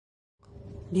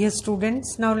Dear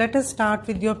students, now let us start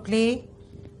with your play,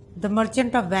 The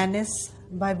Merchant of Venice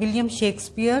by William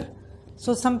Shakespeare.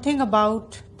 So something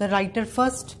about the writer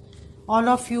first. All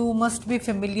of you must be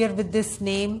familiar with this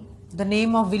name, the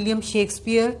name of William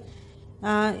Shakespeare.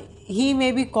 He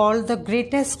may be called the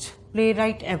greatest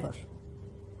playwright ever.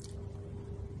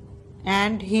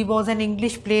 And he was an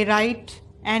English playwright,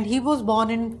 and he was born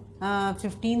in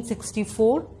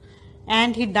 1564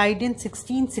 and he died in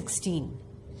 1616.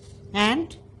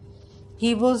 And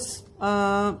he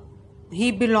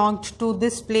belonged to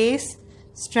this place,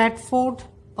 Stratford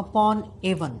upon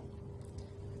Avon,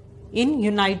 in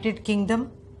United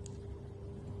Kingdom.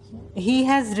 He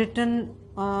has written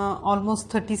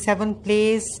almost 37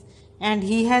 plays, and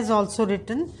he has also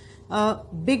written a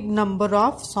big number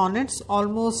of sonnets,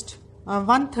 almost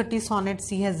 130 sonnets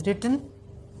he has written.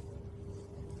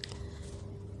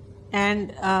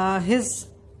 And his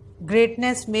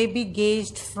greatness may be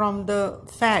gauged from the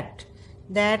fact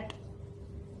that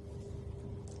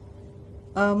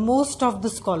most of the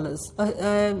scholars,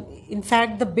 in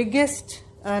fact the biggest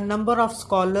number of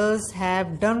scholars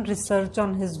have done research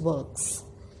on his works.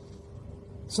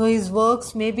 So his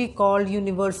works may be called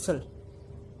universal.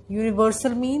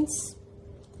 Universal means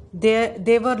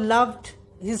they were loved,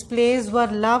 his plays were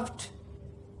loved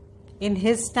in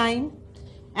his time,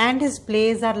 and his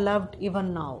plays are loved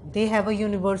even now. They have a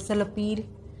universal appeal.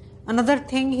 Another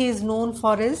thing he is known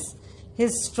for is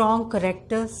his strong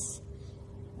characters.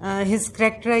 His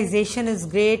characterization is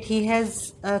great. He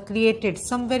has created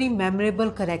some very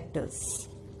memorable characters.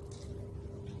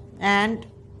 And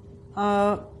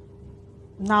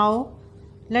now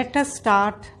let us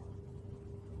start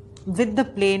with the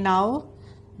play now,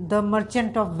 The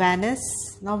Merchant of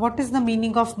Venice. Now what is the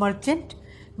meaning of merchant?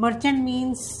 Merchant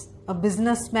means a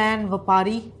businessman,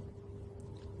 vapari.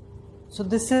 So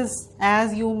this is,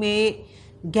 as you may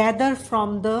gather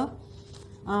from the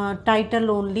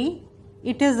title only,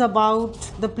 it is about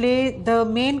the play. The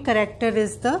main character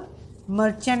is the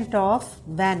Merchant of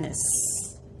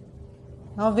Venice.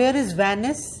 Now where is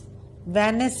Venice?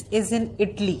 Venice is in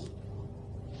Italy.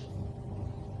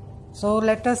 So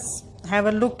let us have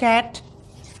a look at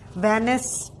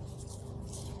Venice.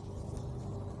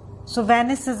 So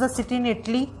Venice is a city in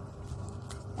Italy,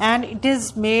 and it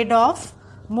is made of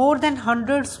more than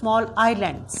 100 small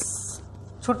islands.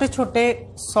 छोटे छोटे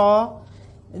 100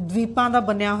 द्वीपां दा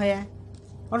बनया होया है.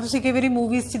 और तुसीं कई वारी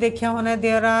मूवीज़ च देखिया होना,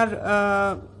 there are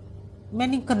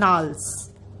many canals,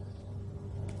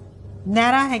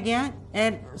 नहरां हैगियां.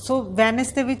 So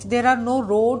Venice they which there are no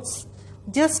roads,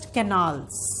 just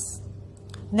canals.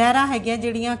 नहरां हैगियां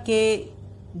जिहड़ियां कि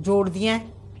जोड़दियां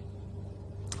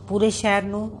पूरे शहर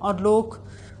नूं, और लोग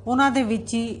उन्हां दे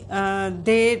विच ही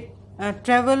दे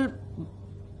travel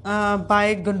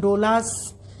by गंडोलास,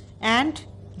 and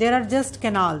there are just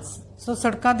canals. सो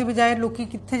सड़कों की बजाय लोग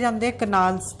कित्थे जाते,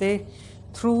 कनाल्स के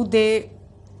थ्रू दे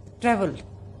ट्रैवल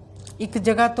एक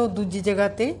जगह तो दूजी जगह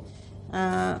ते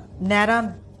नहरां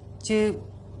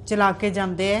चला के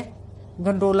जाते हैं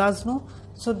गंडोलास नूं.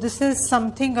 So this is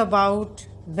something about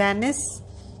Venice.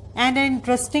 And an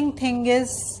interesting thing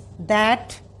is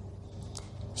that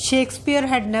Shakespeare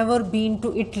had never been to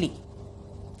Italy.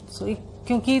 So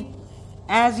क्योंकि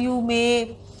as you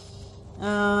may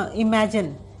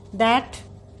imagine that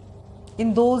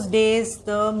in those days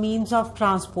the means of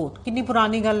transport, कितनी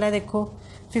पुरानी गल है देखो,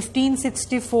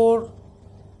 1564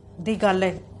 दी गल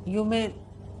है. You may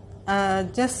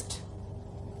just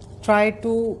try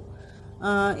to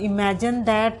imagine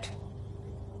that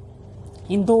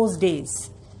in those days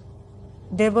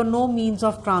there were no means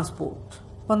of transport.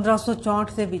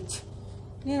 1564 ਦੇ ਵਿੱਚ.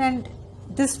 And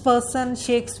this person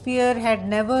Shakespeare had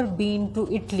never been to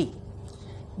Italy,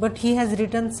 but he has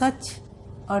written such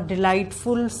a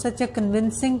delightful, such a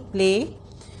convincing play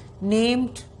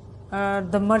named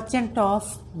The Merchant of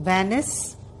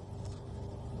Venice.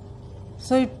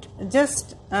 So it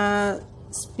just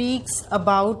speaks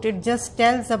about, it just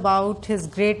tells about his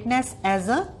greatness as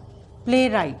a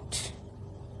playwright.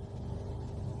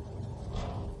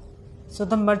 So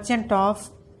The Merchant of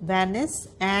Venice,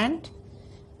 and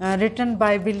written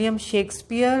by William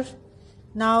Shakespeare.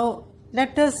 Now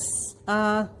let us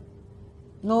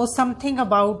know something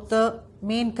about the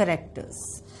main characters.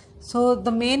 So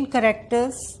the main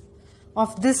characters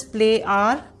of this play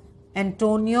are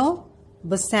Antonio,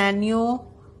 Bassanio,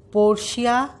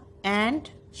 Portia and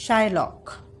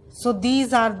Shylock. So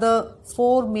these are the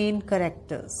 4 main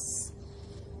characters.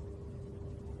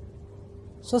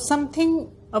 So something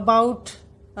about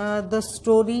the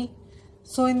story.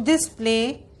 So in this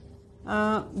play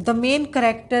the main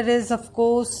character is of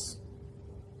course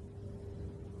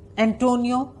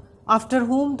Antonio, after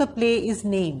whom the play is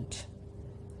named.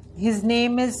 His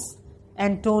name is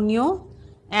Antonio,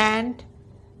 and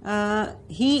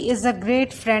he is a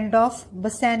great friend of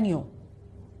Bassanio.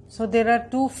 So there are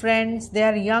two friends, they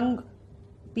are young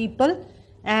people,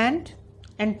 and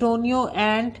Antonio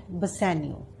and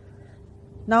Bassanio.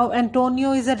 Now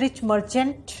Antonio is a rich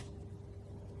merchant,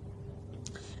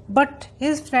 but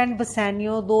his friend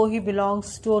Bassanio, though he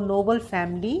belongs to a noble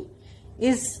family,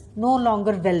 is no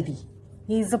longer wealthy.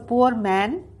 He is a poor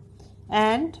man,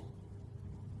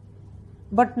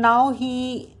 but now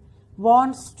he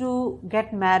wants to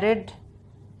get married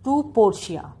to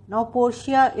Portia. Now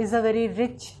Portia is a very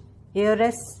rich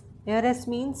heiress. Heiress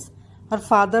means her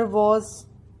father was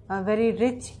very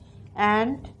rich,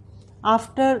 and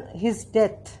after his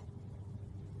death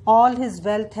all his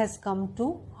wealth has come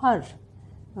to her.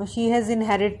 Now she has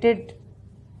inherited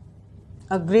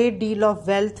a great deal of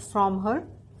wealth from her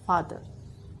father,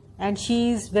 and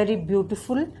she is very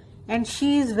beautiful and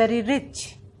she is very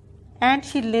rich, and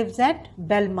she lives at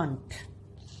Belmont.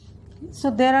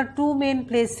 So there are two main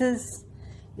places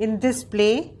in this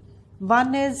play.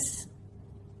 One is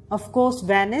of course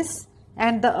Venice,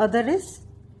 and the other is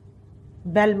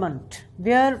Belmont,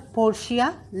 where Portia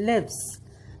lives.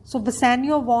 So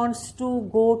Bassanio wants to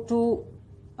go to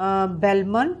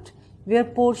Belmont, where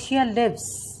Portia lives,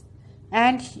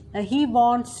 and he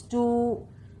wants to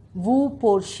woo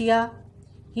Portia.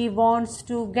 He wants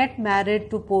to get married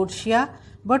to Portia,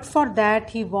 but for that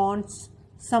he wants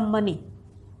some money,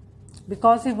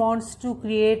 because he wants to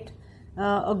create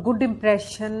a good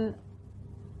impression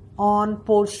on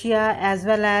Portia as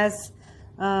well as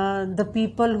the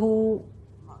people who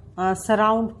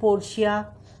surround Portia.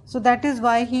 So that is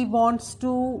why he wants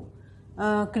to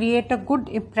create a good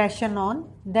impression on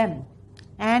them,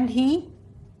 and he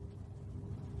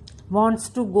wants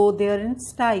to go there in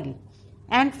style,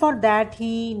 and for that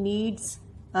he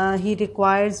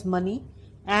requires money,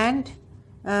 and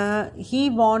he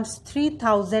wants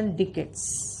 3,000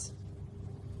 ducats.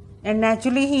 And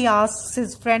naturally he asks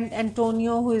his friend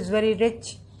Antonio, who is very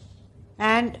rich,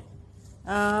 and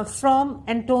from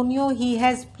Antonio he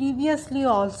has previously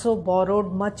also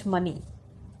borrowed much money.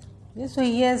 So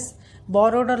he has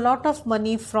borrowed a lot of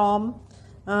money from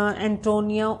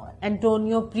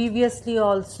Antonio previously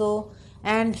also,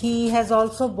 and he has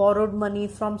also borrowed money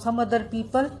from some other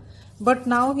people, but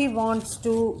now he wants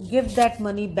to give that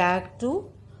money back to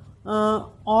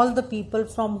all the people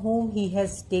from whom he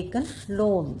has taken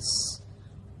loans.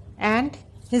 And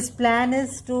his plan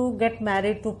is to get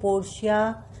married to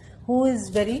Portia, who is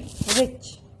very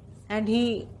rich, and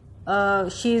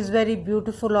she is very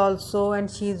beautiful also, and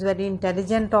she is very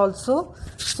intelligent also.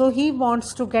 So he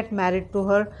wants to get married to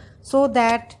her, so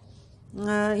that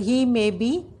he may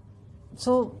be,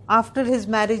 so after his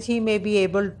marriage he may be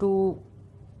able to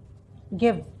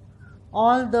give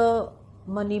all the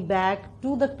money back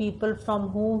to the people from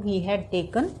whom he had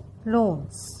taken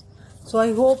loans. So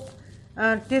I hope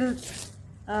till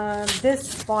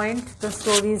this point the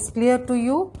story is clear to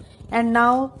you. And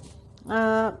now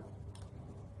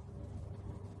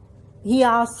he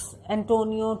asks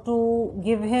Antonio to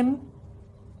give him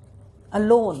a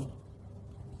loan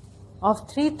of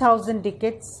 3,000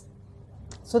 ducats.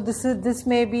 So this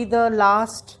may be the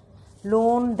last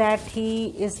loan that he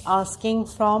is asking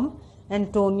from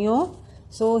Antonio.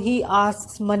 So he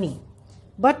asks money,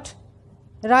 but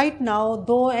right now,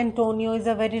 though Antonio is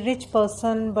a very rich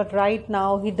person, but right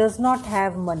now he does not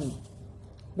have money,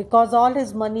 because all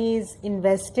his money is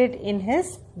invested in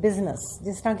his business.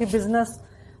 जिस तरह के business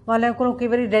वालों को कई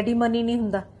बारी ready money नहीं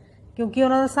हुंदा, क्योंकि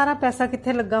उन्होंने सारा पैसा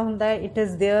किथे लगा हुंदा है, it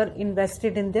is there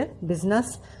invested in their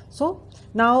business. So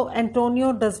now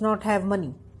Antonio does not have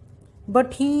money,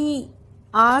 but he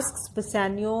asks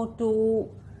Bassanio to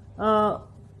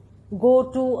go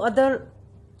to other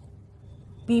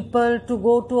people, to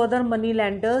go to other money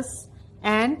lenders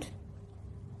and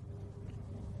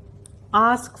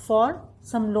ask for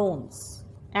some loans.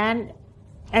 And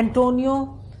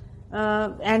Antonio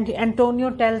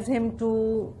tells him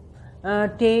to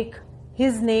take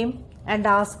his name and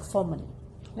ask for money,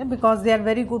 because they are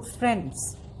very good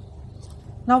friends.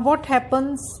 Now what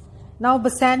happens? Now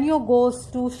Bassanio goes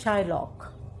to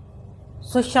Shylock.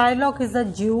 So Shylock is a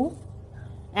Jew,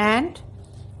 and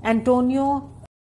Antonio